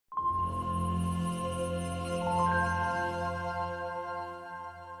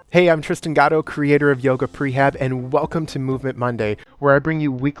Hey, I'm Tristan Gatto, creator of Yoga Prehab, and welcome to Movement Monday, where I bring you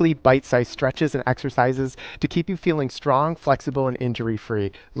weekly bite-sized stretches and exercises to keep you feeling strong, flexible, and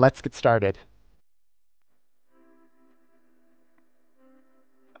injury-free. Let's get started.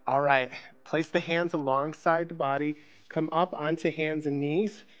 All right, place the hands alongside the body. Come up onto hands and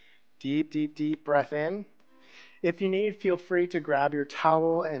knees. Deep, deep, deep breath in. If you need, feel free to grab your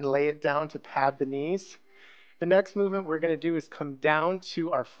towel and lay it down to pad the knees. The next movement we're going to do is come down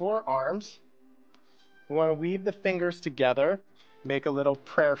to our forearms. We want to weave the fingers together, make a little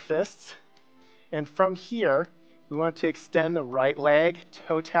prayer fists. And from here, we want to extend the right leg,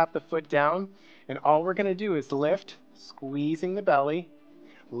 toe tap the foot down. And all we're going to do is lift, squeezing the belly,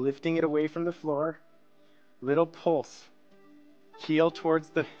 lifting it away from the floor. Little pulse, heel towards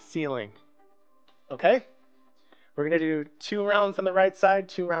the ceiling. Okay? We're going to do 2 rounds on the right side,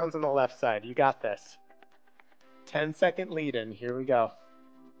 2 rounds on the left side. You got this. 10-second lead in. Here we go.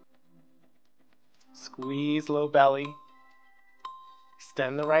 Squeeze low belly.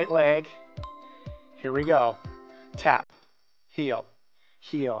 Extend the right leg. Here we go. Tap, heel,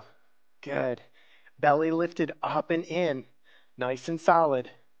 heel. Good. Belly lifted up and in. Nice and solid.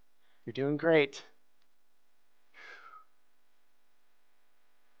 You're doing great.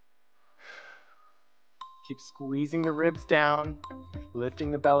 Keep squeezing the ribs down,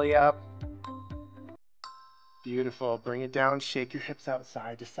 lifting the belly up. Beautiful. Bring it down. Shake your hips out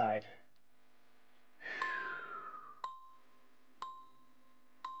side to side.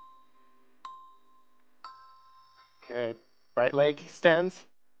 Good. Right leg extends.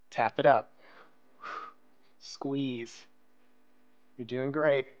 Tap it up. Squeeze. You're doing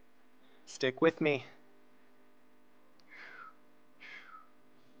great. Stick with me.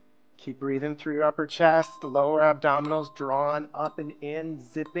 Keep breathing through your upper chest, the lower abdominals drawn up and in,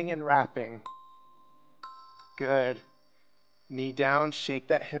 zipping and wrapping. Good. Knee down, shake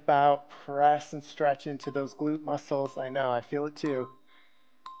that hip out, press and stretch into those glute muscles. I know, I feel it too.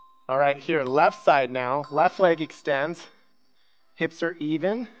 All right, here, left side now. Left leg extends. Hips are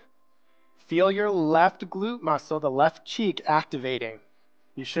even. Feel your left glute muscle, the left cheek activating.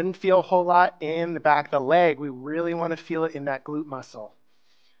 You shouldn't feel a whole lot in the back of the leg. We really want to feel it in that glute muscle.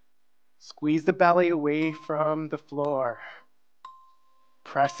 Squeeze the belly away from the floor.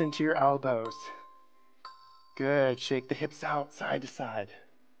 Press into your elbows. Good. Shake the hips out side to side.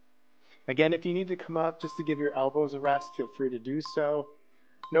 Again, if you need to come up just to give your elbows a rest, feel free to do so.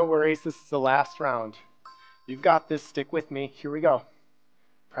 No worries. This is the last round. You've got this. Stick with me. Here we go.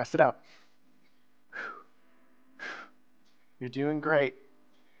 Press it up. You're doing great.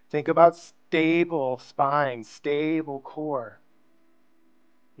 Think about stable spine, stable core.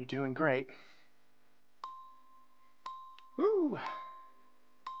 You're doing great. Woo.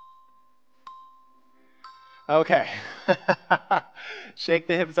 Okay. Shake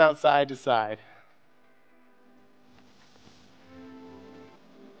the hips out side to side.